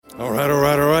All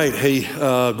right. Hey, go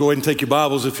ahead and take your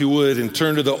Bibles, if you would, and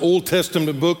turn to the Old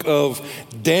Testament book of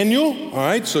Daniel. All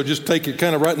right, so just take it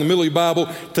kind of right in the middle of your Bible,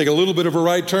 take a little bit of a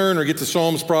right turn, or get to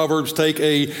Psalms, Proverbs, take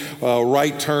a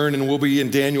right turn, and we'll be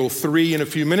in Daniel 3 in a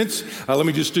few minutes. Let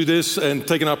me just do this and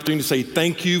take an opportunity to say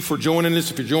thank you for joining us.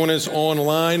 If you're joining us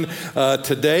online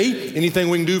today,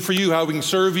 anything we can do for you, how we can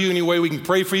serve you, any way we can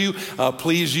pray for you,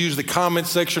 please use the comment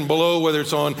section below, whether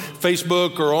it's on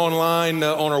Facebook or online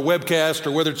on our webcast,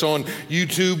 or whether it's on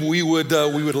YouTube. We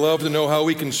would love to know how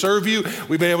we can serve you.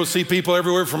 We've been able to see people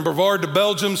everywhere from Brevard to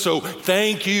Belgium, so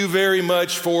thank you very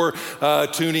much for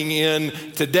tuning in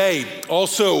today.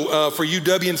 Also, for you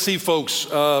WNC folks,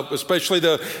 especially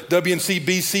the WNC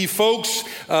BC folks,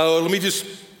 let me just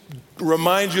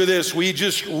remind you of this. We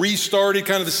just restarted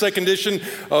kind of the second edition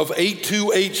of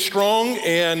 828 Strong,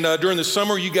 and during the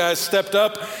summer you guys stepped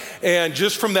up, and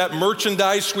just from that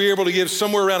merchandise we were able to give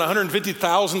somewhere around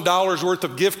 $150,000 worth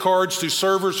of gift cards to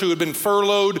servers who had been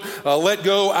furloughed, let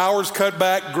go, hours cut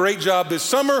back. Great job this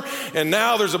summer. And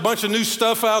now there's a bunch of new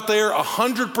stuff out there.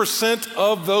 100%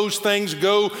 of those things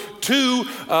go to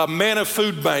Manna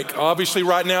Food Bank. Obviously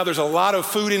right now there's a lot of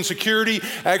food insecurity.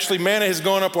 Actually, Manna has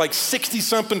gone up like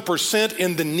 60-something%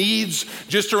 in the needs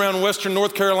just around Western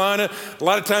North Carolina. A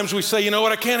lot of times we say, you know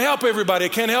what, I can't help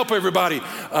everybody.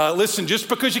 Listen, just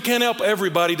because you can't help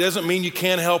everybody doesn't mean you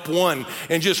can't help one.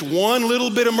 And just one little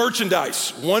bit of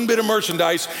merchandise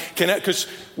can, because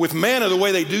with Manna, the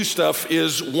way they do stuff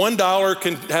is $1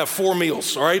 can have 4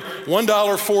 meals, all right?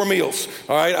 $1, 4 meals,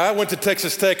 all right? I went to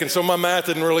Texas Tech, and so my math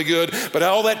isn't really good, but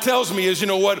all that tells me is, you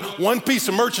know what? One piece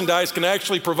of merchandise can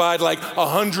actually provide like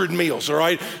 100 meals, all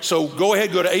right? So go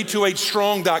ahead, go to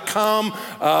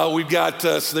 828strong.com. We've got,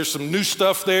 there's some new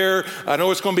stuff there. I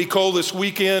know it's going to be cold this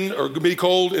weekend, or going to be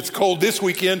cold. It's cold this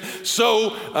weekend.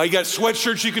 So you got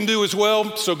sweatshirts you can do as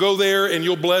well. So go there and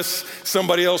you'll bless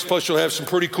somebody else. Plus you'll have some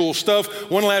pretty cool stuff.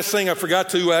 One last thing I forgot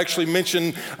to actually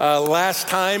mention last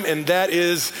time, and that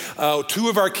is 2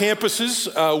 of our campuses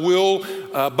will,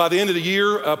 by the end of the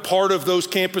year, part of those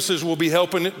campuses will be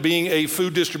helping being a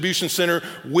food distribution center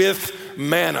with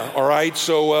Manna, all right?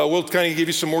 So we'll kind of give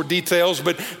you some more details,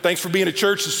 but thanks for being a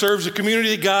church that serves the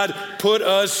community that God put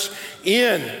us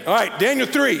in. All right, Daniel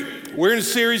 3. We're in a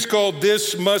series called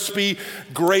This Must Be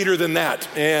Greater Than That.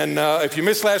 And if you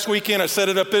missed last weekend, I set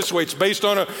it up this way. It's based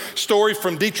on a story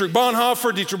from Dietrich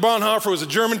Bonhoeffer. Dietrich Bonhoeffer was a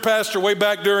German pastor way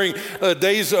back during the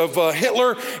days of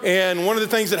Hitler. And one of the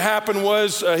things that happened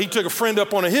was he took a friend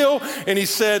up on a hill and he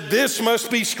said, this must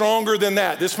be stronger than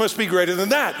that. This must be greater than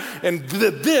that. And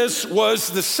this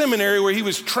was the seminary where he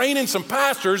was training some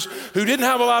pastors who didn't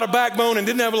have a lot of backbone and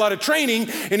didn't have a lot of training.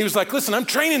 And he was like, listen, I'm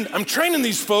training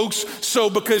these folks, so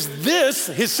because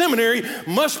his seminary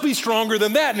must be stronger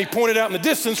than that. And he pointed out in the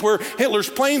distance where Hitler's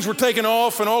planes were taking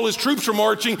off and all his troops were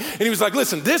marching. And he was like,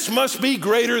 listen, this must be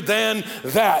greater than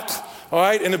that. All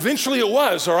right, and eventually it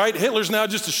was, all right? Hitler's now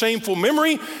just a shameful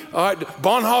memory. All right,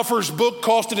 Bonhoeffer's book,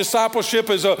 Cost of Discipleship,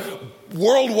 is a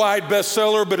worldwide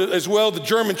bestseller, but as well, the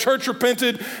German church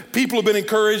repented. People have been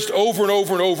encouraged over and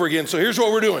over and over again. So here's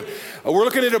what we're doing. We're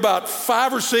looking at about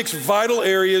 5 or 6 vital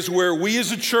areas where we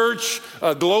as a church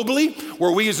globally,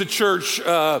 where we as a church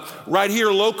right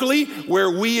here locally,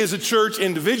 where we as a church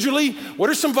individually, what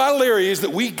are some vital areas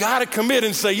that we got to commit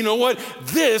and say, you know what,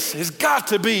 this has got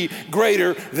to be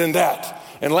greater than that.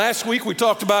 And last week we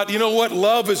talked about, you know what,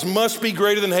 love must be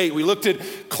greater than hate. We looked at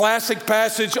classic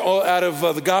passage out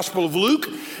of the Gospel of Luke.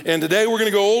 And today we're going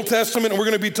to go Old Testament, and we're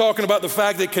going to be talking about the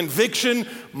fact that conviction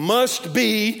must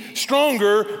be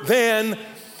stronger than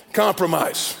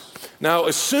compromise. Now,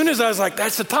 as soon as I was like,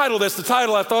 that's the title, I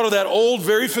thought of that old,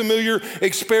 very familiar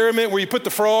experiment where you put the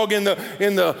frog in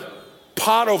the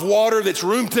pot of water that's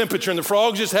room temperature, and the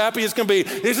frog's just happy as can be.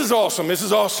 This is awesome.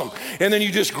 And then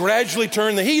you just gradually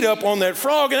turn the heat up on that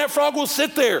frog, and that frog will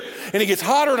sit there, and it gets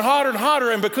hotter and hotter and hotter,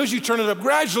 and because you turn it up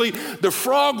gradually, the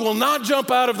frog will not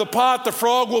jump out of the pot. The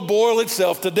frog will boil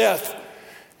itself to death.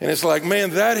 And it's like,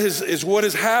 man, that is what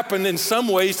has happened in some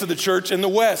ways to the church in the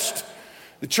West.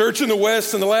 The church in the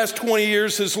West in the last 20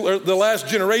 years, the last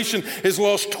generation has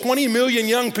lost 20 million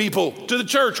young people to the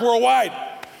church worldwide.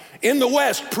 In the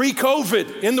West,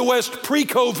 pre-COVID,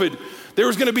 there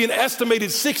was going to be an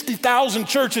estimated 60,000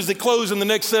 churches that close in the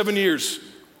next 7 years.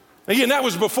 Again, that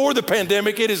was before the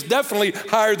pandemic. It is definitely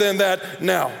higher than that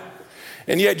now.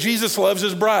 And yet Jesus loves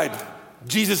his bride.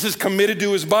 Jesus is committed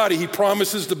to his body. He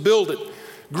promises to build it.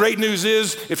 Great news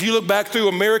is, if you look back through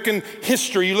American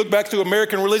history, you look back through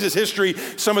American religious history,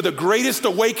 some of the greatest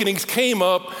awakenings came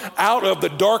up out of the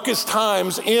darkest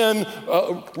times in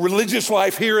religious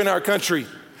life here in our country.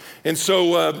 And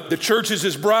so the church is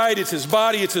his bride, it's his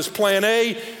body, it's his plan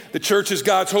A. The church is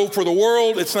God's hope for the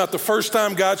world. It's not the first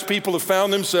time God's people have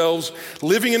found themselves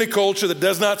living in a culture that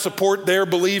does not support their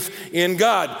belief in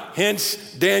God.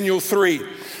 Hence, Daniel 3.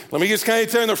 Let me just kind of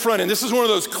tell you in the front end. This is one of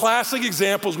those classic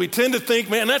examples. We tend to think,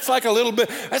 man, that's like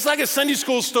a Sunday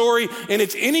school story, and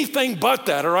it's anything but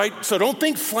that, all right? So don't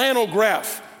think flannel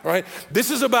graph, all right? This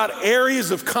is about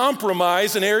areas of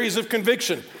compromise and areas of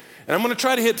conviction. And I'm going to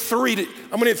try to hit three. I'm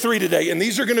going to hit three today. And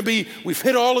these are going to be, we've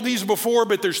hit all of these before,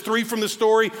 but there's three from the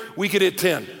story. We could hit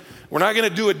 10. We're not going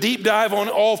to do a deep dive on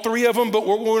all three of them, but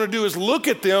what we're going to do is look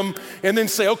at them and then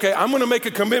say, okay, I'm going to make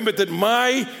a commitment that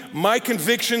my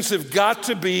convictions have got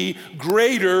to be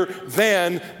greater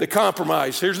than the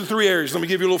compromise. Here's the three areas. Let me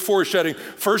give you a little foreshadowing.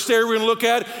 First area we're going to look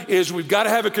at is we've got to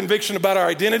have a conviction about our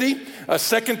identity.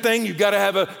 Second thing, you've got to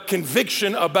have a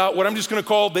conviction about what I'm just going to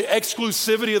call the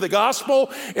exclusivity of the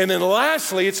gospel. And then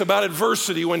lastly, it's about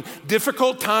adversity. When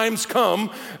difficult times come,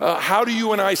 how do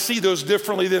you and I see those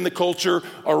differently than the culture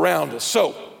around us?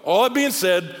 So, all that being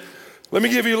said, let me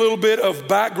give you a little bit of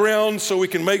background so we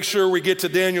can make sure we get to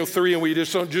Daniel 3 and we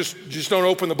just don't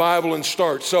open the Bible and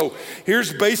start. So,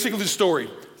 here's basically the story.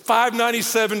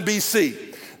 597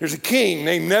 BC, there's a king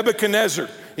named Nebuchadnezzar.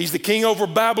 He's the king over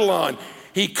Babylon.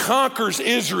 He conquers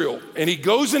Israel, and he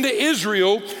goes into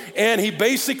Israel, and he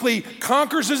basically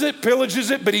conquers it, pillages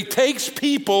it, but he takes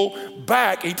people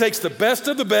back. He takes the best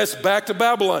of the best back to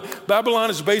Babylon.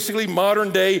 Babylon is basically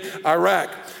modern-day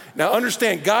Iraq. Now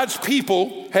understand, God's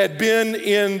people had been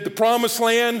in the promised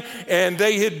land, and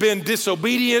they had been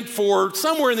disobedient for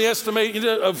somewhere in the estimate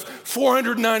of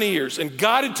 490 years. And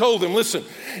God had told them, listen,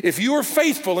 if you are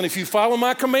faithful and if you follow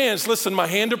my commands, listen, my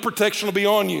hand of protection will be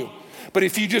on you. But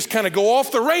if you just kind of go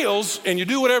off the rails and you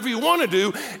do whatever you want to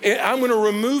do, I'm going to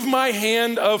remove my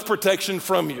hand of protection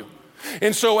from you.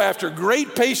 And so after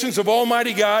great patience of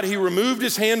Almighty God, he removed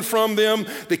his hand from them.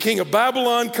 The king of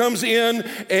Babylon comes in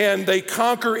and they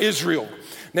conquer Israel.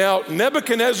 Now,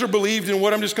 Nebuchadnezzar believed in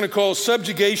what I'm just going to call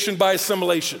subjugation by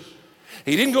assimilation.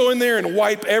 He didn't go in there and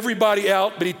wipe everybody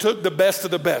out, but he took the best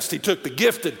of the best. He took the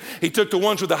gifted. He took the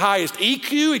ones with the highest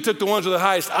EQ. He took the ones with the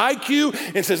highest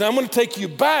IQ and says, I'm going to take you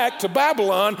back to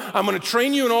Babylon. I'm going to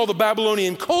train you in all the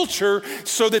Babylonian culture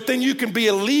so that then you can be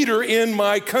a leader in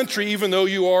my country, even though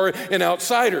you are an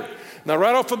outsider. Now,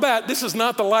 right off the bat, this is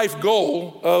not the life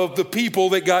goal of the people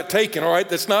that got taken, all right?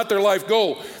 That's not their life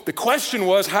goal. The question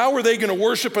was, how are they going to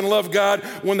worship and love God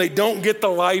when they don't get the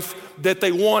life that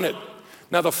they wanted?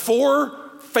 Now, the four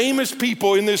famous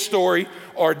people in this story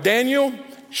are Daniel,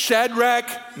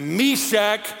 Shadrach,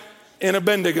 Meshach, and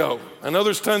Abednego. I know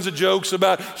there's tons of jokes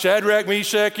about Shadrach,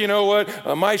 Meshach, you know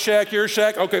what, my shack, your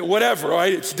shack, okay, whatever, all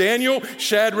right? It's Daniel,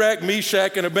 Shadrach,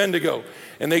 Meshach, and Abednego.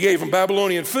 And they gave them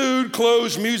Babylonian food,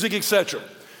 clothes, music, etc.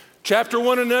 Chapter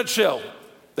 1 in a nutshell.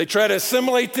 They try to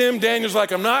assimilate them. Daniel's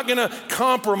like, I'm not going to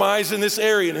compromise in this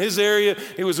area. In his area,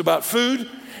 it was about food.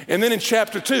 And then in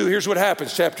chapter 2, here's what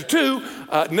happens. Chapter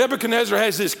 2, Nebuchadnezzar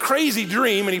has this crazy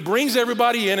dream, and he brings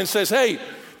everybody in and says, hey,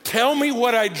 tell me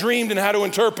what I dreamed and how to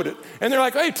interpret it. And they're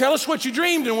like, hey, tell us what you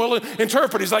dreamed and we'll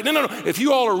interpret it. He's like, no. If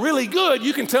you all are really good,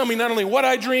 you can tell me not only what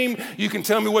I dreamed, you can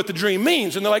tell me what the dream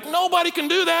means. And they're like, nobody can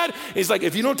do that. He's like,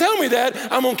 if you don't tell me that,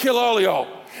 I'm going to kill all of y'all.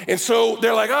 And so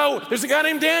they're like, oh, there's a guy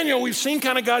named Daniel. We've seen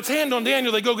kind of God's hand on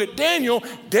Daniel. They go get Daniel.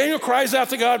 Daniel cries out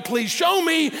to God, please show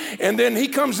me. And then he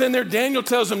comes in there. Daniel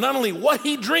tells him not only what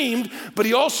he dreamed, but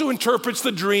he also interprets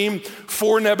the dream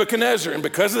for Nebuchadnezzar. And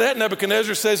because of that,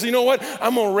 Nebuchadnezzar says, you know what?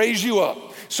 I'm going to raise you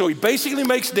up. So he basically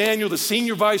makes Daniel the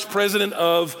senior vice president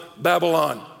of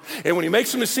Babylon. And when he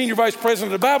makes him the senior vice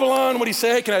president of Babylon, what he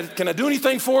say? Hey, can I do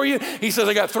anything for you? He says,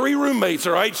 I got 3 roommates,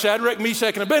 all right? Shadrach,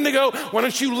 Meshach, and Abednego. Why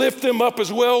don't you lift them up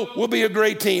as well? We'll be a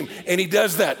great team. And he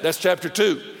does that. That's chapter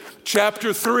 2.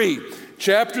 Chapter 3.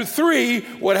 Chapter 3,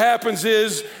 what happens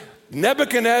is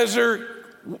Nebuchadnezzar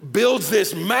builds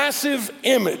this massive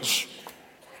image.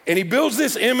 And he builds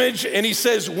this image and he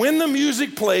says, when the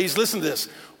music plays, listen to this.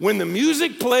 When the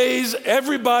music plays,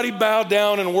 everybody bow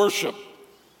down and worship.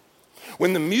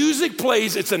 When the music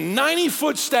plays, it's a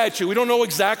 90-foot statue. We don't know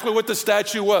exactly what the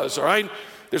statue was, all right?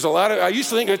 There's a lot of, I used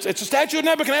to think it's a statue of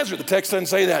Nebuchadnezzar. The text doesn't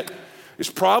say that.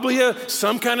 It's probably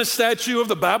some kind of statue of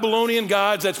the Babylonian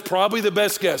gods. That's probably the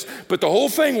best guess. But the whole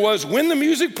thing was, when the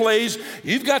music plays,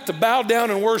 you've got to bow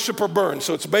down and worship or burn.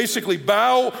 So it's basically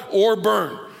bow or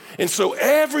burn. And so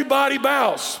everybody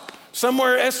bows.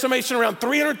 Somewhere estimation around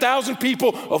 300,000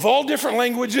 people of all different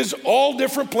languages, all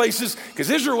different places, because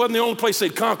Israel wasn't the only place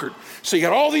they'd conquered. So you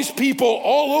got all these people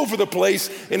all over the place,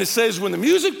 and it says, when the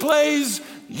music plays,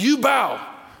 you bow.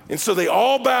 And so they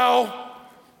all bow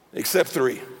except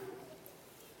 3.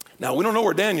 Now, we don't know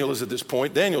where Daniel is at this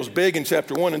point. Daniel's big in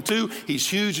chapter 1 and 2. He's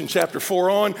huge in chapter 4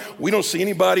 on. We don't see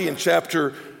anybody in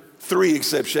chapter 3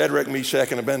 except Shadrach, Meshach,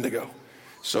 and Abednego.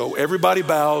 So everybody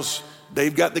bows.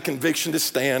 They've got the conviction to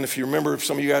stand. If you remember, if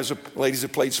some of you guys, ladies,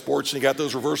 have played sports and you got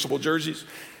those reversible jerseys,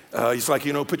 he's like,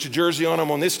 put your jersey on them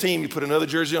on this team, you put another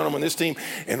jersey on them on this team.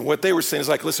 And what they were saying is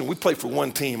like, listen, we play for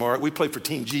one team, all right? We play for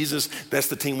Team Jesus. That's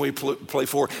the team we play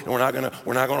for, and we're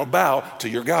not gonna bow to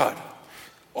your God.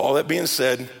 All that being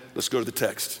said, let's go to the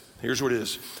text. Here's what it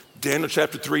is. Daniel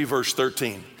chapter 3, verse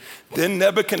 13. Then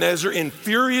Nebuchadnezzar, in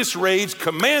furious rage,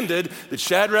 commanded that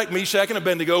Shadrach, Meshach, and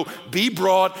Abednego be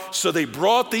brought. So they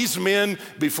brought these men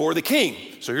before the king.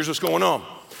 So here's what's going on.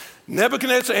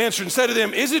 Nebuchadnezzar answered and said to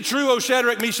them, is it true, O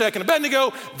Shadrach, Meshach, and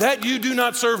Abednego, that you do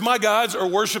not serve my gods or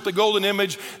worship the golden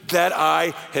image that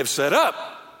I have set up?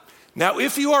 Now,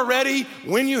 if you are ready,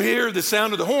 when you hear the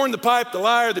sound of the horn, the pipe, the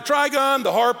lyre, the trigon,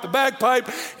 the harp, the bagpipe,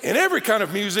 and every kind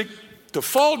of music, to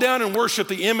fall down and worship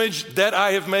the image that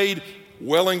I have made,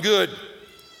 well and good.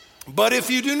 But if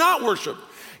you do not worship,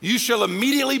 you shall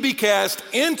immediately be cast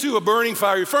into a burning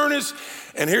fiery furnace.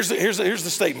 And here's the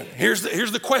statement. Here's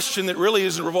the question that really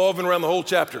is revolving around the whole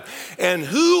chapter. And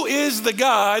who is the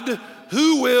God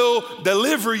who will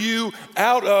deliver you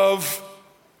out of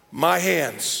my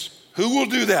hands? Who will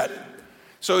do that?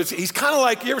 So he's kind of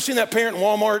like, you ever seen that parent in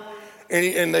Walmart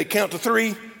and they count to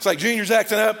 3? It's like Junior's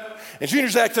acting up. And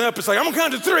Junior's acting up. It's like, I'm going to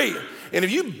count to 3. And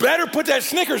if you better put that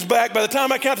Snickers back by the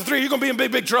time I count to 3, you're going to be in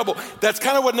big, big trouble. That's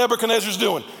kind of what Nebuchadnezzar's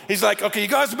doing. He's like, okay, you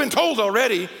guys have been told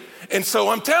already. And so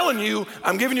I'm telling you,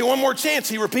 I'm giving you one more chance.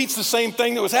 He repeats the same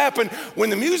thing that was happened.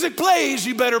 When the music plays,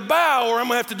 you better bow or I'm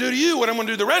going to have to do to you what I'm going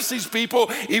to do to the rest of these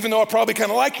people, even though I probably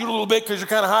kind of like you a little bit because you're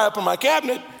kind of high up in my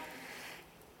cabinet.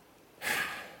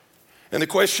 And the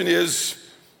question is,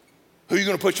 who are you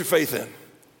going to put your faith in?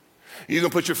 Are you going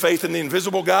to put your faith in the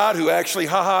invisible God who actually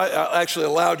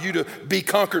allowed you to be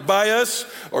conquered by us?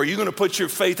 Or are you going to put your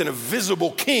faith in a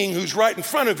visible king who's right in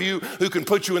front of you who can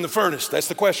put you in the furnace? That's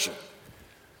the question.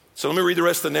 So let me read the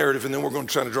rest of the narrative and then we're going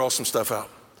to try to draw some stuff out.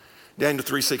 Daniel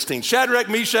 3:16. Shadrach,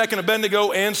 Meshach, and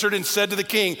Abednego answered and said to the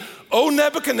king, O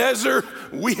Nebuchadnezzar,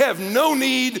 we have no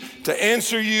need to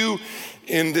answer you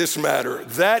in this matter.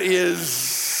 That is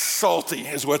salty,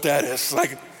 is what that is.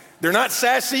 Like, they're not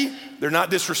sassy, they're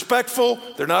not disrespectful,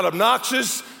 they're not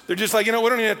obnoxious. They're just like, we don't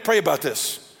even have to pray about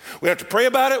this. We don't have to pray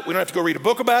about it. We don't have to go read a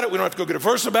book about it. We don't have to go get a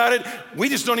verse about it. We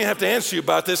just don't even have to answer you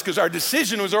about this because our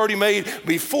decision was already made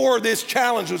before this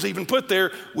challenge was even put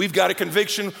there. We've got a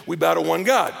conviction. We bow to one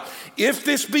God. If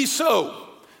this be so,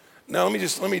 now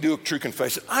let me do a true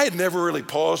confession. I had never really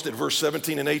paused at verse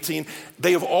 17 and 18.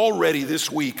 They have already this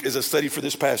week, as I studied for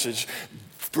this passage,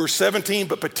 verse 17,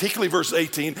 but particularly verse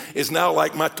 18, is now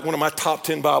like one of my top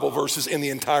 10 Bible verses in the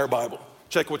entire Bible.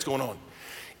 Check what's going on.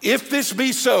 If this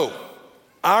be so,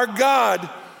 our God,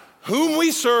 whom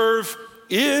we serve,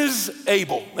 is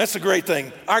able. That's a great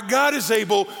thing. Our God is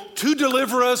able to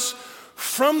deliver us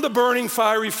from the burning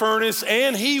fiery furnace,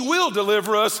 and he will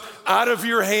deliver us out of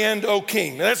your hand, O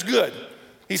king. Now, that's good.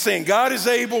 He's saying God is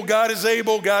able, God is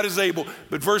able, God is able.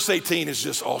 But verse 18 is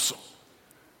just awesome.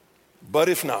 But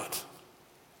if not,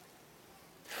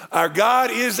 our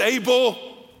God is able,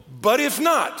 but if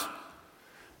not,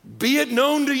 be it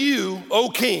known to you, O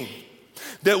king,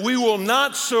 that we will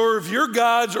not serve your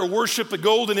gods or worship the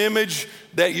golden image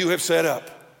that you have set up.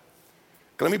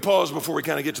 Let me pause before we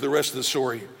kind of get to the rest of the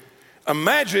story.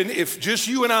 Imagine if just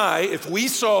you and I, if we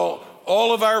saw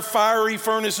all of our fiery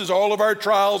furnaces, all of our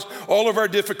trials, all of our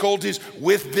difficulties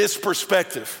with this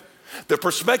perspective. The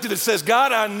perspective that says,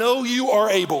 God, I know you are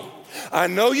able. I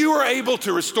know you are able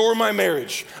to restore my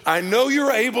marriage. I know you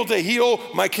are able to heal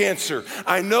my cancer.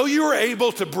 I know you are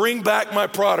able to bring back my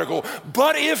prodigal.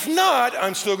 But if not,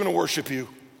 I'm still going to worship you.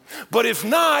 But if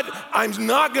not, I'm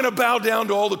not going to bow down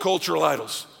to all the cultural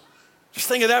idols. Just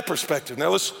think of that perspective. Now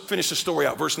let's finish the story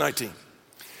out. Verse 19.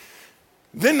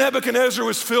 Then Nebuchadnezzar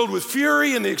was filled with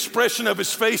fury, and the expression of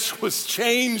his face was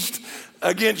changed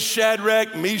against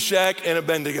Shadrach, Meshach, and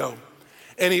Abednego.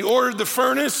 And he ordered the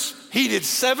furnace heated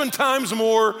 7 times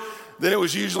more than it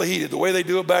was usually heated. The way they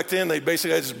do it back then, they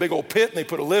basically had this big old pit, and they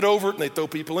put a lid over it, and they throw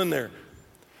people in there.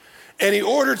 And he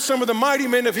ordered some of the mighty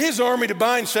men of his army to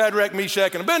bind Shadrach,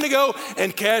 Meshach, and Abednego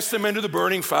and cast them into the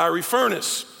burning fiery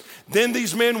furnace. Then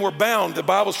these men were bound. The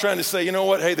Bible's trying to say, you know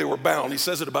what? Hey, they were bound. He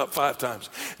says it about 5 times.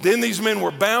 Then these men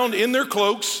were bound in their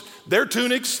cloaks, their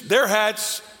tunics, their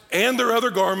hats, and their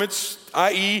other garments,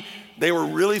 i.e., they were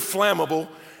really flammable,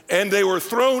 and they were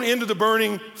thrown into the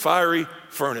burning fiery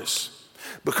furnace.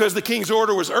 Because the king's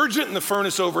order was urgent and the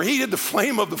furnace overheated, the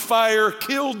flame of the fire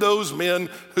killed those men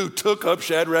who took up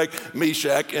Shadrach,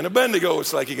 Meshach, and Abednego.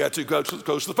 It's like he got too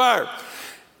close to the fire.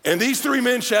 And these three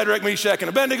men, Shadrach, Meshach, and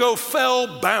Abednego,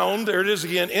 fell bound, there it is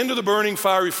again, into the burning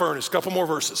fiery furnace. Couple more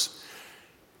verses.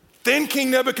 Then King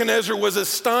Nebuchadnezzar was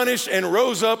astonished and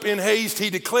rose up in haste.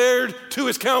 He declared to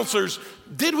his counselors,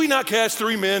 did we not cast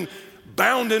three men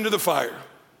bound into the fire?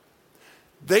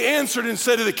 They answered and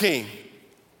said to the king,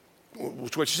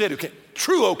 which what you said, okay,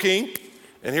 true, O king.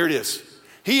 And here it is.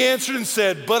 He answered and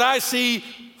said, but I see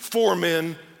four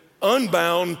men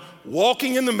unbound,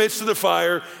 walking in the midst of the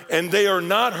fire, and they are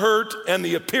not hurt, and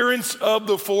the appearance of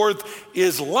the fourth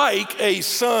is like a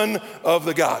son of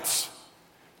the gods.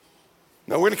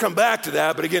 Now, we're going to come back to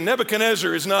that, but again,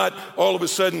 Nebuchadnezzar is not all of a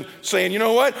sudden saying, you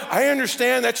know what, I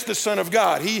understand that's the Son of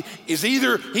God. He's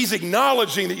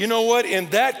acknowledging that, you know what, in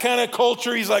that kind of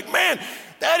culture, he's like, man,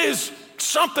 that is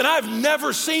something I've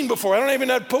never seen before. I don't even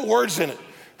have to put words in it.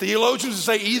 Theologians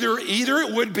say either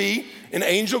it would be an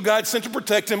angel God sent to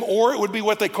protect him, or it would be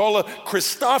what they call a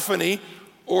Christophany,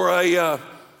 or a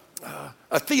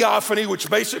theophany, which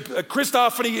basically, a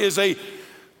Christophany is a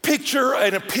picture,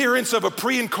 an appearance of a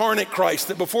pre-incarnate Christ,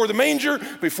 that before the manger,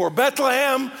 before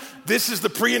Bethlehem, this is the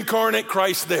pre-incarnate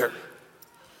Christ there.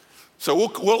 So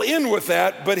we'll end with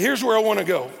that, but here's where I want to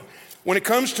go. When it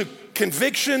comes to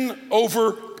conviction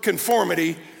over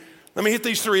conformity, let me hit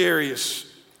these three areas.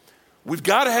 We've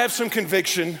got to have some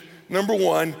conviction. Number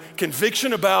one, got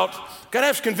to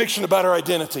have conviction about our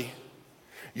identity.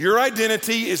 Your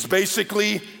identity is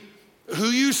basically who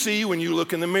you see when you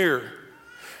look in the mirror.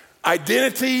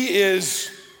 Identity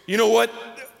is, you know what,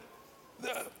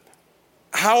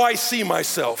 how I see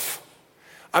myself.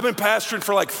 I've been pastoring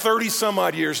for like 30 some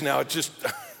odd years now. It just,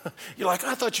 you're like,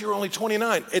 I thought you were only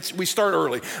 29. We start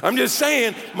early. I'm just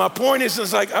saying, my point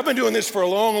is like, I've been doing this for a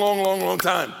long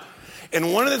time.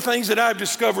 And one of the things that I've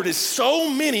discovered is so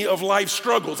many of life's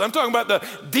struggles, I'm talking about the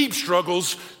deep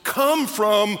struggles, come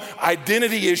from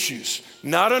identity issues,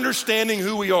 not understanding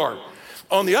who we are.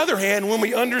 On the other hand, when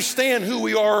we understand who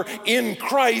we are in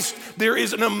Christ, there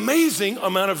is an amazing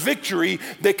amount of victory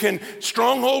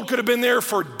stronghold could have been there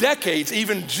for decades,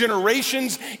 even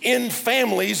generations in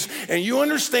families, and you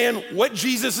understand what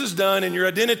Jesus has done and your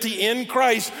identity in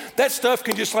Christ, that stuff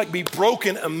can just like be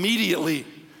broken immediately.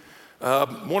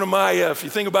 One of my, if you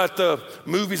think about the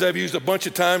movies I've used a bunch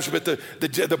of times, but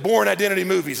the Born Identity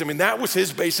movies, I mean, that was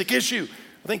his basic issue.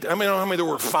 I don't know how many there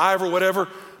were, 5 or whatever,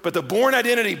 but the Born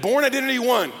Identity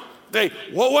 1,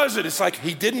 what was it? It's like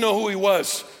he didn't know who he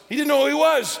was. He didn't know who he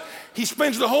was. He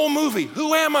spends the whole movie,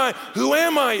 who am I? Who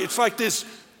am I? It's like this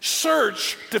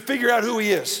search to figure out who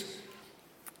he is.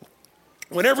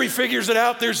 Whenever he figures it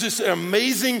out, there's this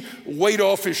amazing weight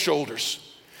off his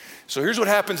shoulders. So here's what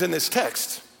happens in this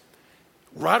text.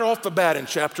 Right off the bat in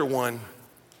chapter 1,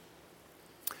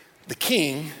 the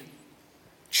king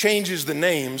changes the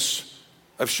names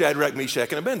of Shadrach, Meshach,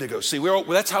 and Abednego. See,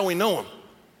 that's how we know them.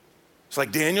 It's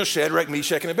like Daniel, Shadrach,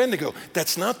 Meshach, and Abednego.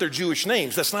 That's not their Jewish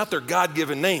names. That's not their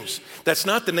God-given names. That's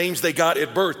not the names they got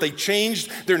at birth. They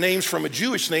changed their names from a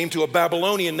Jewish name to a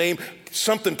Babylonian name,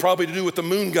 something probably to do with the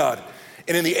moon god.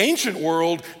 And in the ancient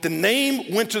world, the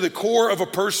name went to the core of a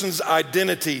person's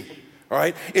identity. All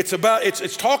right,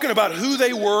 it's talking about who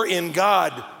they were in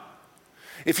God.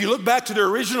 If you look back to their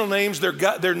original names,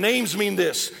 their names mean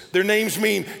this. Their names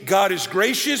mean God is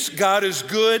gracious, God is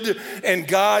good, and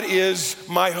God is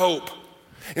my hope.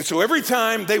 And so every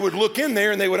time they would look in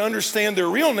there and they would understand their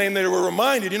real name, they were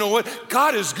reminded, you know what?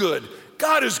 God is good.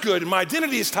 God is good. And my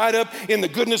identity is tied up in the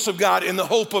goodness of God, in the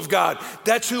hope of God.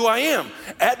 That's who I am.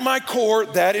 At my core,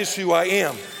 that is who I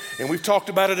am. And we've talked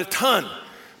about it a ton.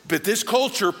 But this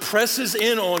culture presses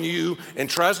in on you and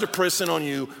tries to press in on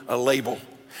you a label.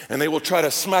 And they will try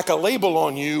to smack a label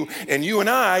on you. And you and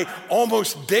I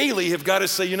almost daily have got to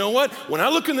say, you know what? When I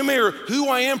look in the mirror, who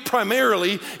I am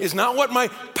primarily is not what my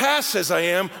past says I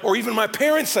am or even my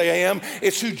parents say I am.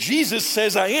 It's who Jesus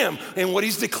says I am and what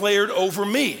he's declared over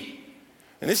me.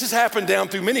 And this has happened down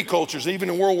through many cultures, even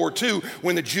in World War II,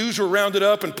 when the Jews were rounded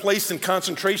up and placed in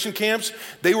concentration camps,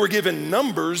 they were given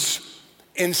numbers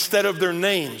instead of their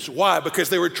names. Why? Because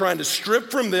they were trying to strip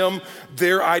from them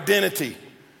their identity.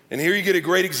 And here you get a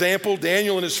great example.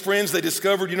 Daniel and his friends, they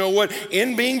discovered, you know what?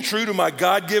 In being true to my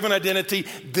God-given identity,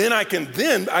 then I can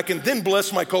then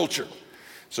bless my culture.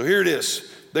 So here it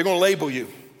is. They're going to label you.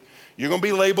 You're going to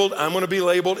be labeled. I'm going to be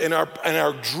labeled. And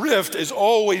our drift is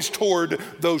always toward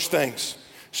those things.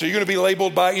 So you're going to be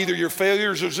labeled by either your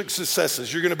failures or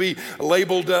successes. You're going to be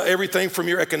labeled everything from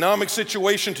your economic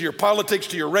situation to your politics,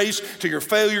 to your race, to your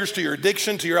failures, to your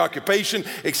addiction, to your occupation,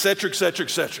 et cetera, et cetera, et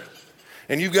cetera.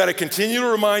 And you've got to continue to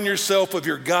remind yourself of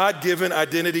your God-given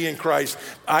identity in Christ.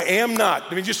 I am not.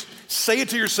 Let me just say it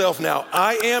to yourself now.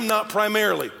 I am not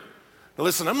primarily. Now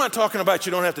listen, I'm not talking about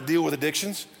you don't have to deal with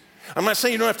addictions. I'm not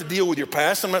saying you don't have to deal with your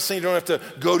past. I'm not saying you don't have to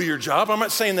go to your job. I'm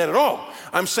not saying that at all.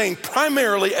 I'm saying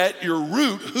primarily at your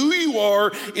root, who you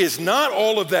are is not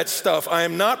all of that stuff. I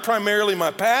am not primarily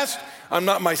my past. I'm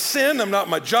not my sin. I'm not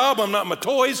my job. I'm not my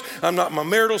toys. I'm not my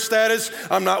marital status.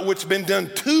 I'm not what's been done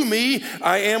to me.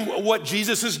 I am what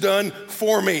Jesus has done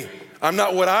for me. I'm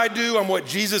not what I do. I'm what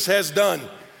Jesus has done.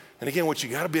 And again, what you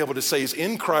got to be able to say is,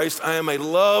 in Christ, I am a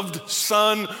loved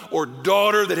son or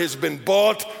daughter that has been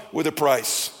bought with a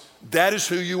price. That is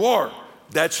who you are.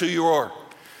 That's who you are.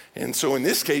 And so in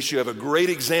this case, you have a great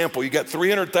example. You got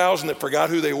 300,000 that forgot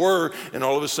who they were, and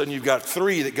all of a sudden you've got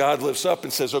 3 that God lifts up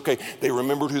and says, okay, they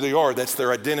remembered who they are. That's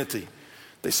their identity.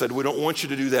 They said, we don't want you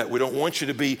to do that. We don't want you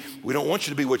to be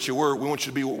what you were. We want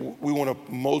you to be what we want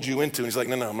to mold you into. And he's like,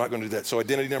 no, I'm not going to do that. So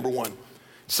identity number 1.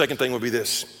 Second thing would be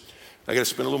this. I got to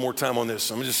spend a little more time on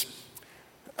this.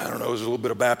 I don't know, there was a little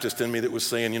bit of Baptist in me that was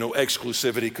saying,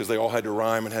 exclusivity, because they all had to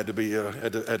rhyme and had to be,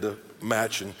 had to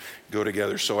match and go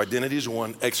together. So identity is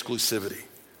 1, exclusivity.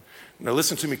 Now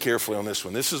listen to me carefully on this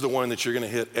one. This is the one that you're going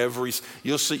to hit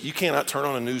you'll see, you cannot turn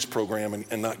on a news program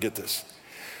and not get this.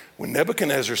 When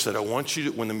Nebuchadnezzar said, I want you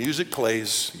to, when the music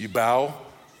plays, you bow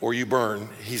or you burn,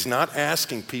 he's not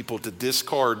asking people to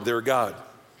discard their God.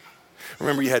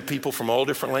 Remember, you had people from all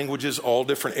different languages, all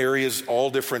different areas, all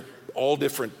different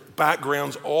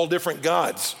backgrounds, all different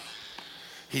gods.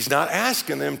 He's not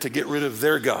asking them to get rid of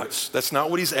their gods. That's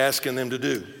not what he's asking them to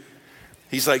do.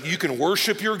 He's like, you can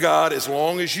worship your God as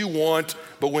long as you want,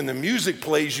 but when the music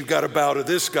plays, you've got to bow to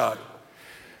this God.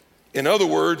 In other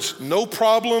words, no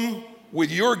problem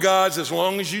with your gods as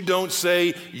long as you don't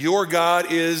say your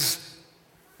God is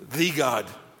the God.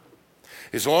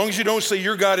 As long as you don't say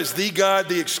your God is the God,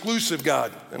 the exclusive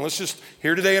God. And let's just,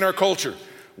 here today in our culture,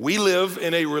 we live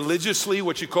in a religiously,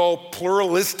 what you call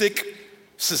pluralistic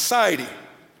society.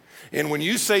 And when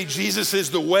you say Jesus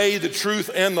is the way, the truth,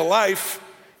 and the life,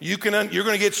 you're going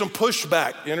to get some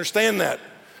pushback. You understand that?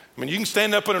 I mean, you can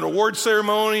stand up at an award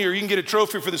ceremony or you can get a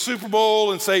trophy for the Super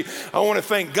Bowl and say, I want to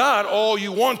thank God all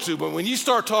you want to. But when you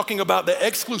start talking about the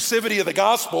exclusivity of the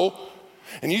gospel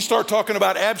and you start talking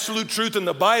about absolute truth in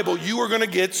the Bible, you are going to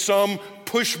get some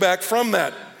pushback from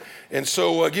that. And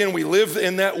so again, we live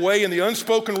in that way, and the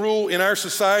unspoken rule in our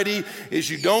society is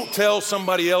you don't tell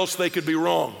somebody else they could be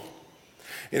wrong.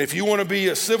 And if you want to be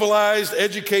a civilized,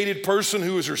 educated person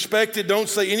who is respected, don't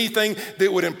say anything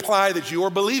that would imply that your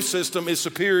belief system is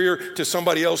superior to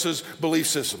somebody else's belief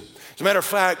system. As a matter of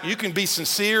fact, you can be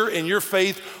sincere in your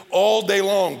faith all day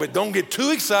long, but don't get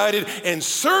too excited, and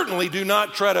certainly do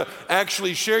not try to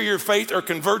actually share your faith or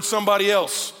convert somebody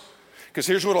else. Because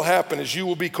here's what will happen is you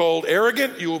will be called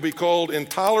arrogant, you will be called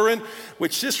intolerant,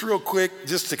 which just real quick,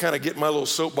 just to kind of get my little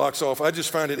soapbox off, I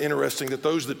just find it interesting that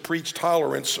those that preach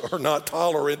tolerance are not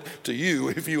tolerant to you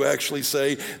if you actually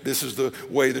say this is the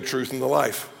way, the truth, and the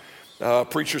life. A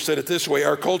preacher said it this way: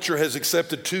 our culture has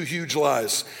accepted 2 huge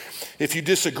lies. If you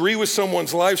disagree with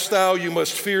someone's lifestyle, you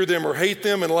must fear them or hate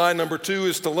them. And lie number 2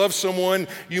 is to love someone,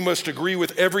 you must agree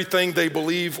with everything they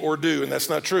believe or do. And that's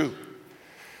not true.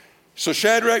 So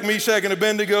Shadrach, Meshach, and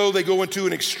Abednego, they go into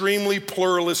an extremely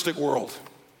pluralistic world.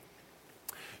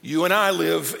 You and I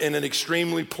live in an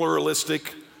extremely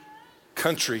pluralistic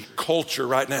culture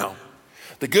right now.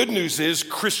 The good news is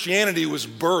Christianity was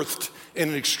birthed in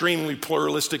an extremely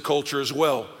pluralistic culture as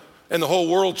well, and the whole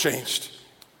world changed.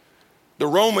 The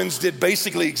Romans did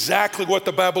basically exactly what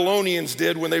the Babylonians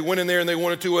did when they went in there and they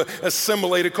wanted to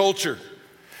assimilate a culture.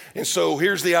 And so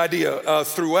here's the idea.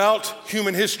 Throughout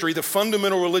human history, the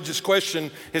fundamental religious question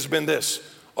has been this: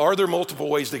 are there multiple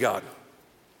ways to God?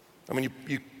 I mean,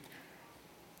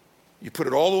 you put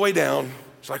it all the way down.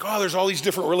 It's like, oh, there's all these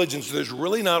different religions. There's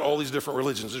really not all these different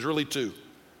religions. There's really 2.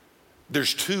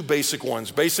 There's 2 basic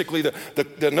ones. Basically,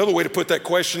 another way to put that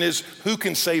question is, who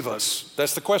can save us?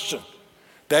 That's the question.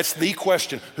 That's the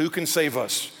question. Who can save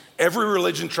us? Every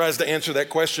religion tries to answer that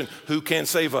question: who can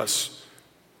save us?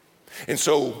 And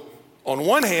so, on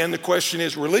one hand, the question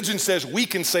is, religion says we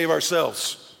can save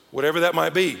ourselves, whatever that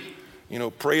might be.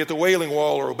 Pray at the Wailing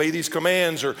Wall, or obey these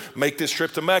commands, or make this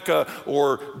trip to Mecca,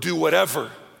 or do whatever.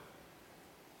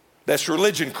 That's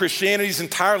religion. Christianity is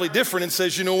entirely different and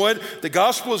says, you know what? The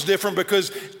gospel is different because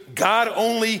God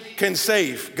only can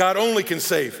save. God only can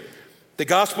save. The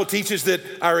gospel teaches that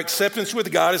our acceptance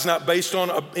with God is not based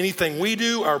on anything we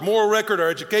do, our moral record, our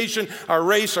education, our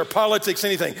race, our politics,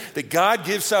 anything. That God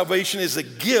gives salvation as a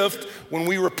gift when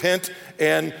we repent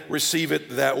and receive it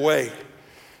that way.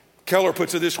 Keller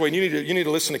puts it this way, and you need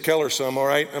to listen to Keller some, all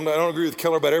right? I don't agree with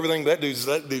Keller about everything, but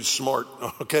that dude's smart,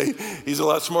 okay? He's a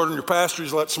lot smarter than your pastor.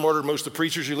 He's a lot smarter than most of the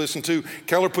preachers you listen to.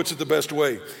 Keller puts it the best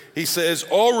way. He says,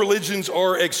 all religions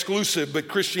are exclusive, but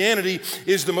Christianity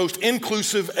is the most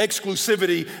inclusive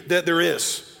exclusivity that there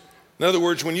is. In other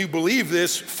words, when you believe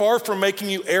this, far from making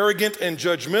you arrogant and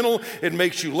judgmental, it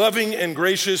makes you loving and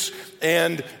gracious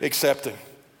and accepting.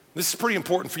 This is pretty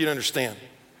important for you to understand.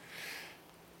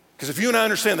 Because if you and I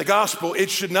understand the gospel,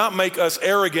 it should not make us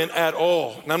arrogant at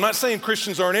all. Now, I'm not saying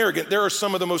Christians aren't arrogant. There are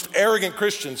some of the most arrogant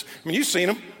Christians. I mean, you've seen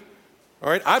them, all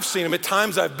right? I've seen them. At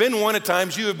times I've been one, at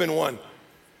times you have been one.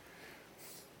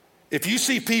 If you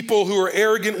see people who are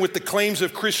arrogant with the claims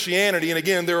of Christianity, and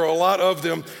again, there are a lot of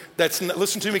them,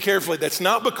 listen to me carefully, that's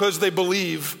not because they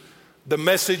believe the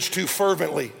message too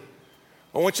fervently.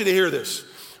 I want you to hear this.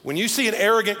 When you see an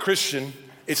arrogant Christian,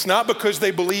 it's not because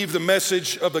they believe the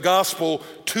message of the gospel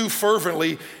too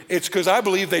fervently. It's because I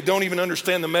believe they don't even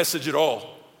understand the message at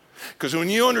all. Because when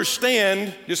you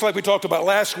understand, just like we talked about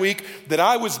last week, that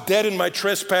I was dead in my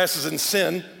trespasses and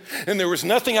sin, and there was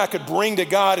nothing I could bring to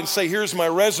God and say, here's my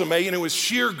resume, and it was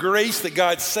sheer grace that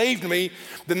God saved me,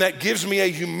 then that gives me a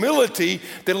humility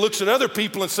that looks at other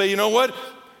people and say, you know what?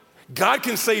 God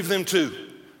can save them too.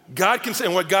 God can save,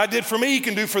 and what God did for me, He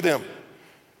can do for them.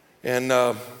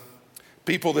 And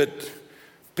people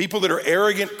that are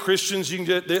arrogant Christians,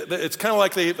 it's kind of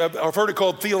like I've heard it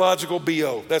called theological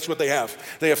BO. That's what they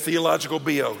have. They have theological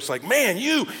BO. It's like, man,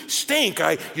 you stink.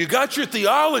 You got your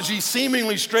theology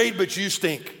seemingly straight, but you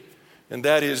stink. And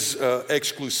that is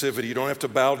exclusivity. You don't have to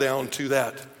bow down to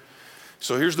that.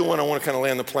 So here's the one I want to kind of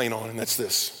land the plane on, and that's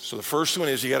this. So the first one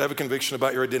is you got to have a conviction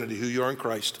about your identity, who you are in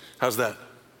Christ. How's that?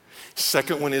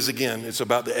 Second one is, again, it's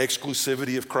about the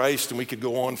exclusivity of Christ, and we could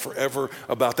go on forever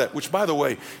about that, which, by the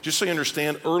way, just so you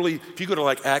understand, if you go to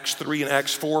like Acts 3 and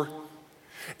Acts 4,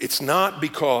 it's not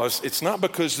because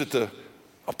that the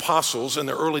apostles and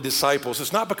the early disciples,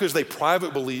 it's not because they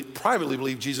privately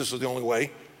believed Jesus was the only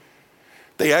way.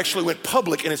 They actually went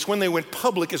public, and it's when they went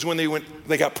public is when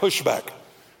they got pushback.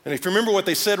 And if you remember what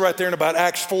they said right there in about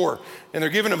Acts 4, and they're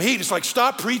giving them heat, it's like,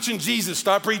 stop preaching Jesus,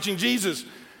 stop preaching Jesus.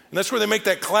 And that's where they make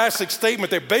that classic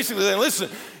statement. They're basically saying, listen,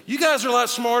 you guys are a lot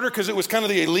smarter, because it was kind of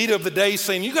the elite of the day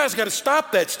saying, you guys got to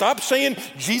stop that. Stop saying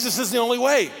Jesus is the only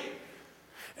way.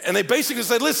 And they basically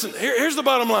said, listen, here's the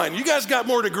bottom line. You guys got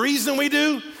more degrees than we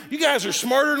do. You guys are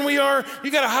smarter than we are.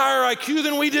 You got a higher IQ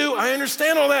than we do. I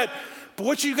understand all that. But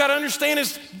what you got to understand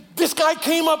is this guy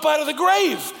came up out of the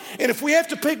grave. And if we have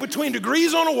to pick between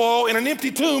degrees on a wall and an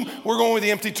empty tomb, we're going with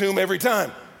the empty tomb every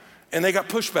time. And they got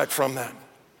pushback from that.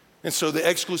 And so the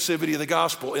exclusivity of the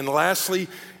gospel. And lastly,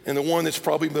 and the one that's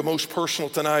probably the most personal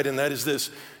tonight, and that is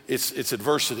this, it's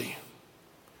adversity.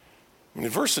 I mean,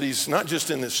 adversity is not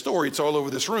just in this story, it's all over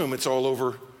this room, it's all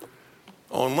over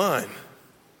online.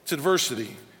 It's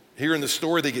adversity. Here in the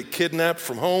story, they get kidnapped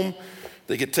from home,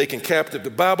 they get taken captive to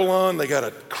Babylon, they got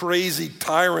a crazy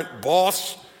tyrant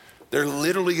boss, they're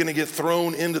literally gonna get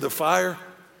thrown into the fire.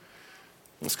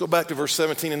 Let's go back to verse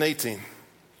 17 and 18.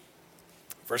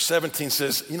 Verse 17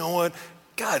 says, you know what?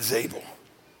 God's able.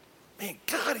 Man,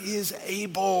 God is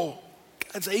able.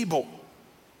 God's able.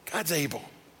 God's able.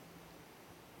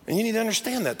 And you need to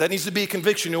understand that. That needs to be a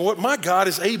conviction. You know what? My God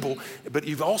is able, but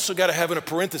you've also got to have in a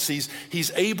parentheses,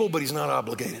 He's able, but He's not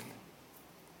obligated.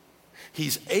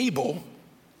 He's able,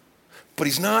 but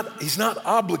He's not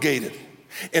obligated.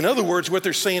 In other words, what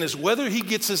they're saying is whether He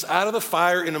gets us out of the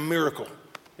fire in a miracle,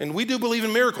 and we do believe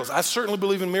in miracles. I certainly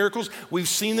believe in miracles. We've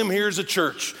seen them here as a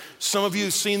church. Some of you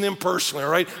have seen them personally, all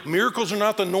right? Miracles are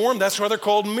not the norm. That's why they're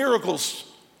called miracles.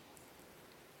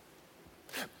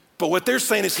 But what they're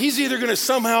saying is He's either going to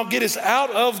somehow get us out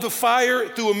of the fire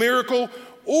through a miracle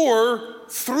or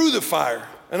through the fire.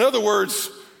 In other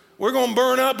words, we're going to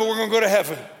burn up, but we're going to go to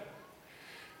heaven.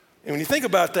 And when you think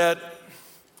about that,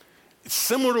 it's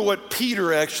similar to what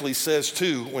Peter actually says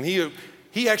too. When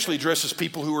he actually addresses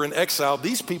people who are in exile.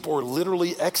 These people are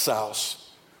literally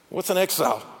exiles. What's an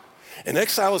exile? An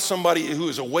exile is somebody who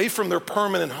is away from their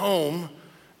permanent home,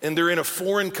 and they're in a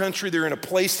foreign country. They're in a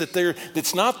place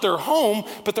that's not their home,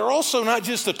 but they're also not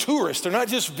just a tourist. They're not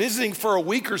just visiting for a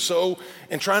week or so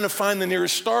and trying to find the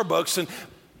nearest Starbucks. And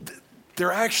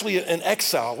they're actually an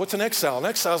exile. What's an exile? An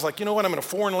exile is like, you know what, I'm in a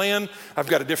foreign land. I've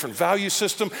got a different value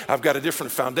system. I've got a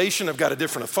different foundation. I've got a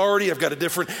different authority. I've got a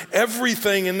different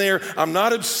everything in there. I'm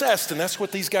not obsessed, and that's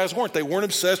what these guys weren't. They weren't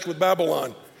obsessed with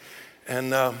Babylon.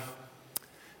 And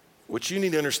what you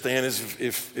need to understand is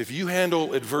if you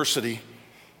handle adversity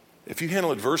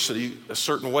a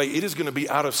certain way, it is going to be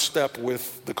out of step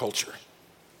with the culture.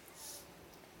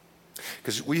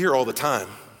 Because we hear all the time,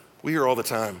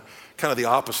 kind of the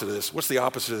opposite of this. What's the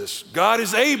opposite of this? God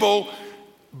is able,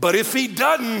 but if he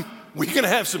doesn't, we're going to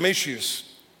have some issues.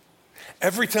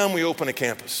 Every time we open a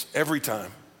campus, every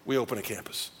time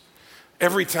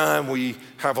we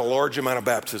have a large amount of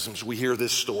baptisms, we hear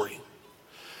this story.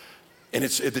 And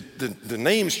the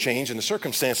names change and the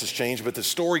circumstances change, but the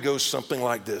story goes something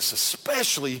like this,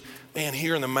 especially, man,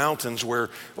 here in the mountains where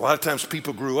a lot of times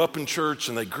people grew up in church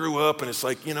and they grew up and it's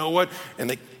like, you know what?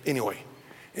 And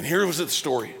here was the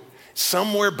story.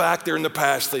 Somewhere back there in the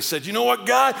past, they said, you know what,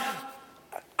 God?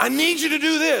 I need you to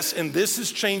do this. And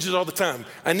changes all the time.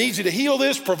 I need you to heal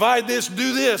this, provide this,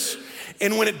 do this.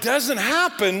 And when it doesn't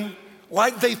happen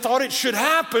like they thought it should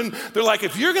happen, they're like,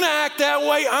 if you're going to act that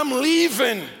way, I'm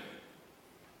leaving.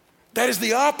 That is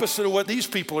the opposite of what these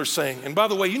people are saying. And by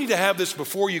the way, you need to have this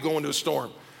before you go into a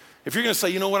storm. If you're going to say,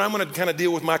 you know what, I'm going to kind of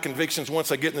deal with my convictions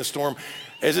once I get in the storm,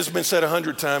 as it's been said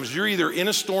 100 times, you're either in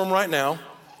a storm right now,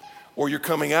 or you're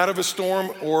coming out of a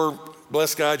storm, or,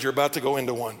 bless God, you're about to go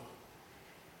into one.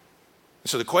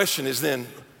 So the question is then,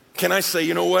 can I say,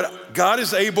 you know what, God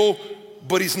is able,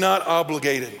 but he's not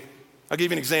obligated? I'll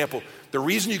give you an example. The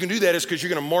reason you can do that is because you're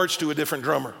going to march to a different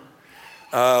drummer.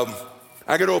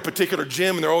 I go to a particular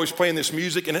gym and they're always playing this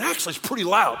music and it actually is pretty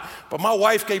loud. But my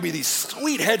wife gave me these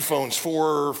sweet headphones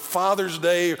for Father's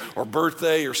Day or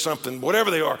birthday or something,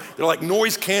 whatever they are. They're like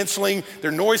noise canceling.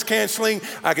 They're noise canceling.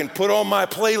 I can put on my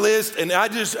playlist and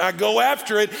I go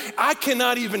after it. I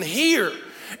cannot even hear.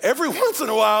 Every once in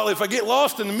a while, if I get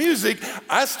lost in the music,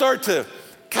 I start to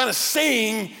kind of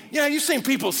sing. You've seen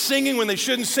people singing when they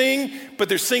shouldn't sing, but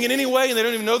they're singing anyway and they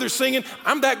don't even know they're singing.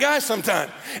 I'm that guy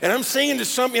sometimes. And I'm singing to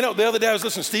the other day I was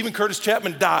listening to Stephen Curtis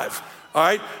Chapman, Dive. All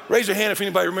right, raise your hand if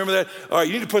anybody remember that. All right,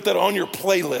 you need to put that on your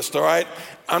playlist, all right?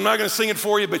 I'm not gonna sing it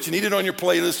for you, but you need it on your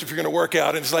playlist if you're gonna work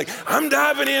out. And it's like, I'm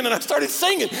diving in and I started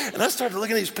singing. And I started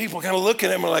looking at these people, kind of looking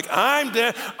at them like,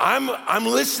 I'm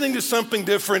listening to something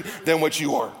different than what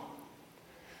you are.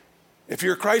 If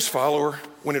you're a Christ follower,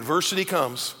 when adversity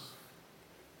comes,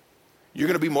 you're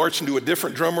going to be marching to a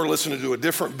different drummer, listening to a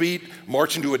different beat,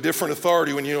 marching to a different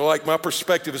authority. When like my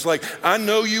perspective is like, I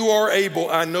know you are able.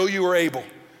 I know you are able.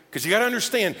 Because you got to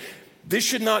understand, this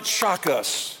should not shock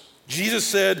us. Jesus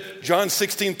said, John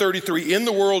 16:33, in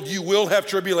the world you will have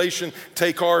tribulation.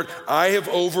 Take heart. I have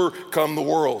overcome the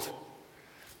world.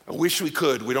 I wish we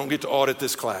could. We don't get to audit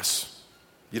this class.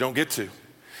 You don't get to.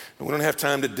 We don't have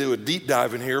time to do a deep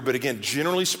dive in here, but again,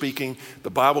 generally speaking,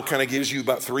 the Bible kind of gives you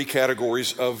about 3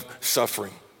 categories of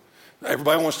suffering.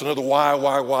 Everybody wants to know the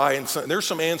why, and there's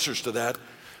some answers to that.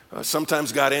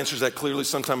 Sometimes God answers that clearly,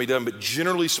 sometimes he doesn't, but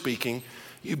generally speaking,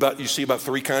 you see about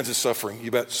 3 kinds of suffering. You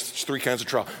about 3 kinds of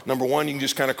trial. Number 1, you can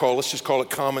just kind of let's just call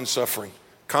it common suffering.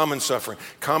 Common suffering.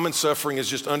 Common suffering is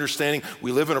just understanding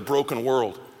we live in a broken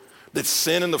world. That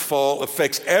sin and the fall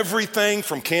affects everything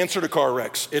from cancer to car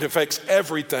wrecks. It affects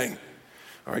everything,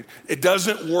 all right? It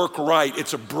doesn't work right.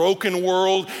 It's a broken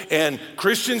world, and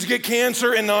Christians get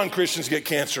cancer and non-Christians get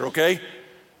cancer, okay?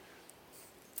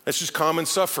 That's just common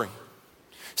suffering.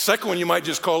 Second one you might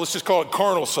let's just call it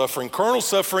carnal suffering. Carnal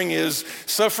suffering is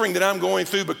suffering that I'm going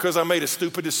through because I made a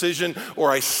stupid decision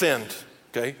or I sinned,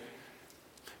 okay?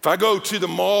 If I go to the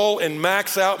mall and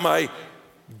max out my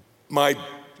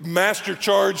master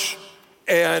charge,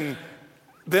 and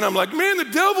then I'm like, man, the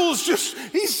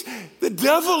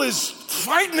devil is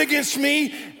fighting against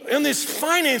me in this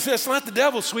finance. That's not the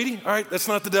devil, sweetie. All right, that's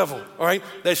not the devil. All right,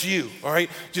 that's you. All right,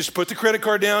 just put the credit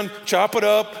card down, chop it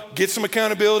up, get some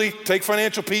accountability, take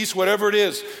financial peace, whatever it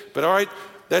is. But all right,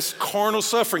 that's carnal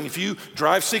suffering. If you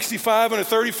drive 65 and a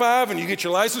 35 and you get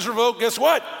your license revoked, guess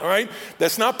what? All right,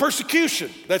 that's not persecution.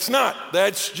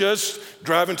 That's just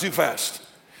driving too fast.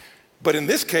 But in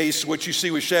this case, what you see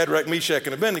with Shadrach, Meshach,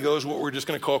 and Abednego is what we're just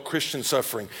going to call Christian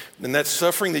suffering. And that's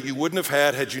suffering that you wouldn't have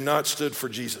had you not stood for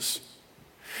Jesus.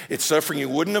 It's suffering you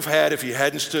wouldn't have had if you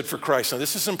hadn't stood for Christ. Now,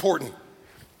 this is important.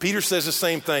 Peter says the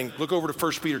same thing. Look over to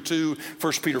 1 Peter 2,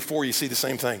 1 Peter 4, you see the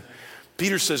same thing.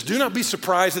 Peter says, do not be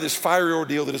surprised at this fiery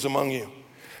ordeal that is among you.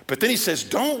 But then he says,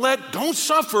 don't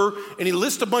suffer, and he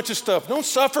lists a bunch of stuff. Don't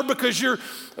suffer because you're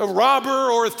a robber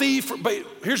or a thief. But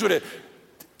here's what it is.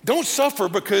 Don't suffer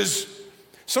because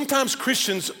sometimes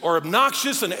Christians are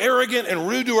obnoxious and arrogant and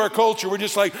rude to our culture. We're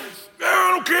just like,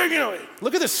 I don't care,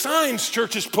 Look at the signs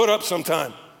churches put up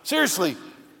sometime. Seriously,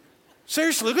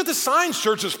 look at the signs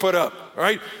churches put up, all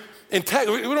right? We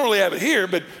don't really have it here,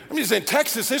 but I'm just saying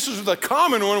Texas, this was the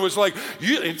common one. It was like,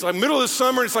 it's like middle of the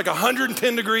summer, it's like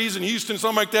 110 degrees in Houston,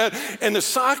 something like that. And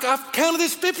I've counted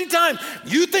this 50 times.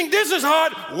 You think this is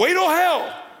hot? Wait till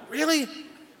hell.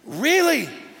 Really?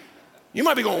 You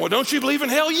might be going, well, don't you believe in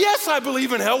hell? Yes, I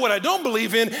believe in hell. What I don't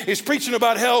believe in is preaching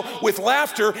about hell with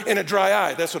laughter and a dry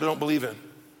eye. That's what I don't believe in.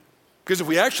 Because if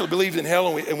we actually believed in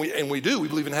hell, and we do, we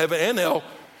believe in heaven and hell,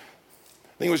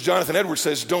 I think it was Jonathan Edwards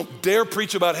says, don't dare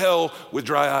preach about hell with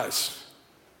dry eyes.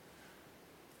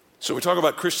 So we talk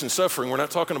about Christian suffering. We're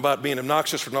not talking about being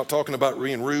obnoxious. We're not talking about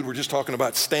being rude. We're just talking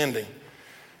about standing.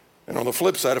 And on the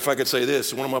flip side, if I could say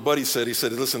this, one of my buddies said, he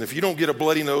said, listen, if you don't get a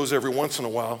bloody nose every once in a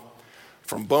while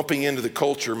from bumping into the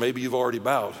culture, maybe you've already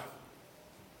bowed.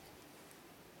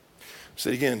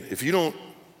 Say again, if you don't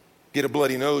get a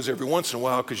bloody nose every once in a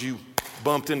while because you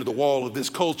bumped into the wall of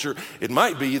this culture, it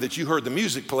might be that you heard the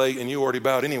music play and you already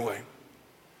bowed anyway.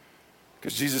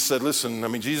 Because Jesus said,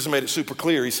 listen, Jesus made it super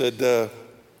clear. He said, a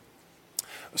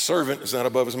servant is not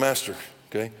above his master,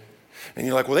 okay? And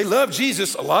you're like, well, they love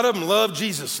Jesus. A lot of them love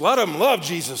Jesus. A lot of them love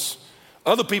Jesus.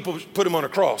 Other people put him on a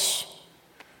cross.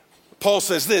 Paul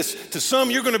says this, to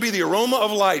some you're going to be the aroma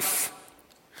of life.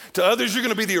 To others you're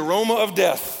going to be the aroma of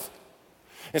death.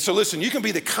 And so listen, you can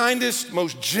be the kindest,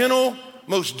 most gentle,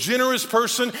 most generous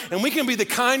person, and we can be the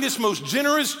kindest, most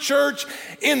generous church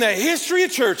in the history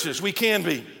of churches. We can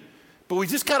be. But we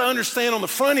just got to understand on the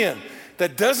front end,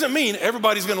 that doesn't mean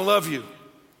everybody's going to love you.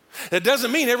 That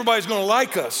doesn't mean everybody's going to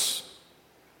like us.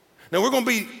 Now, we're going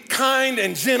to be kind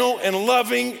and gentle and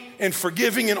loving and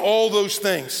forgiving and all those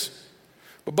things.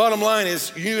 But bottom line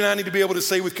is, you and I need to be able to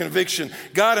say with conviction,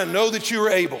 God, I know that you are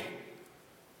able.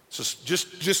 So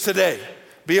just today,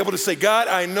 be able to say, God,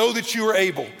 I know that you are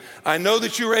able. I know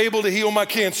that you are able to heal my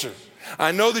cancer.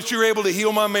 I know that you're able to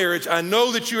heal my marriage. I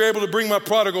know that you're able to bring my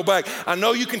prodigal back. I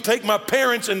know you can take my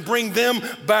parents and bring them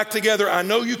back together. I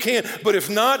know you can. But if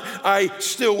not, I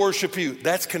still worship you.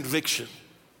 That's conviction.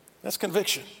 That's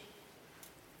conviction.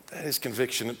 That is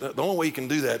conviction. The only way you can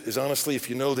do that is honestly if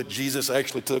you know that Jesus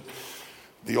actually took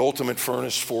the ultimate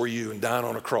furnace for you and died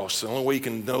on a cross. The only way you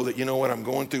can know that, you know what, I'm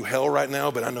going through hell right now,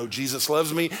 but I know Jesus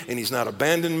loves me and he's not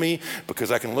abandoned me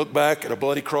because I can look back at a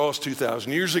bloody cross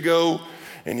 2,000 years ago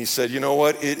and he said, you know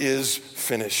what, it is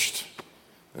finished.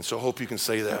 And so I hope you can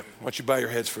say that. Why don't you bow your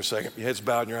heads for a second? Your heads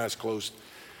bowed and your eyes closed.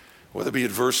 Whether it be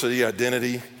adversity,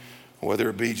 identity, whether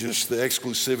it be just the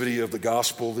exclusivity of the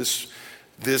gospel, this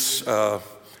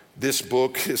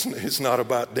book is not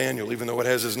about Daniel, even though it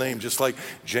has his name. Just like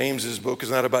James's book is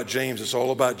not about James. It's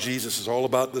all about Jesus. It's all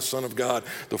about the Son of God,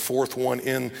 the fourth one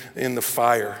in the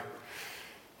fire.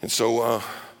 And so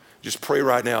just pray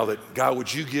right now that, God,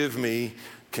 would you give me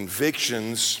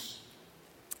convictions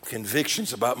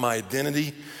about my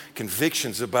identity,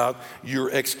 convictions about your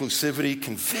exclusivity,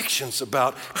 convictions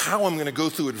about how I'm going to go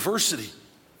through adversity,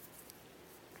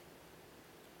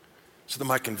 so that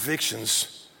my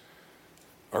convictions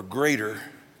are greater,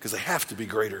 because they have to be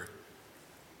greater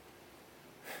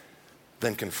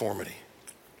than conformity.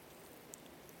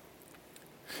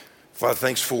 Father,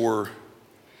 thanks for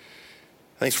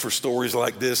stories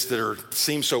like this that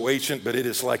seem so ancient, but it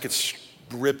is like it's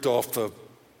ripped off the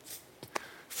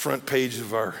front page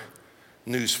of our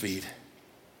news feed.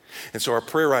 And so our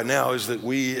prayer right now is that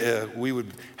we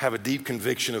would have a deep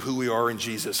conviction of who we are in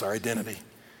Jesus, our identity.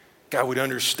 God, we'd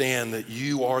understand that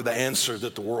you are the answer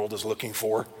that the world is looking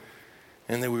for.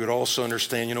 And that we would also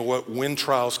understand, you know what, when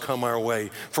trials come our way,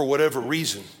 for whatever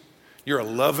reason, you're a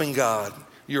loving God.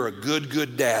 You're a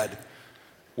good dad.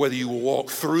 Whether you will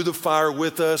walk through the fire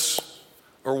with us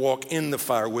or walk in the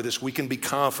fire with us, we can be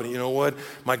confident. You know what?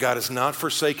 My God has not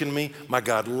forsaken me. My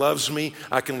God loves me.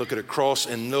 I can look at a cross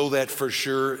and know that for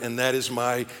sure, and that is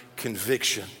my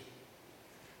conviction.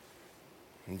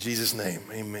 In Jesus' name,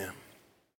 amen.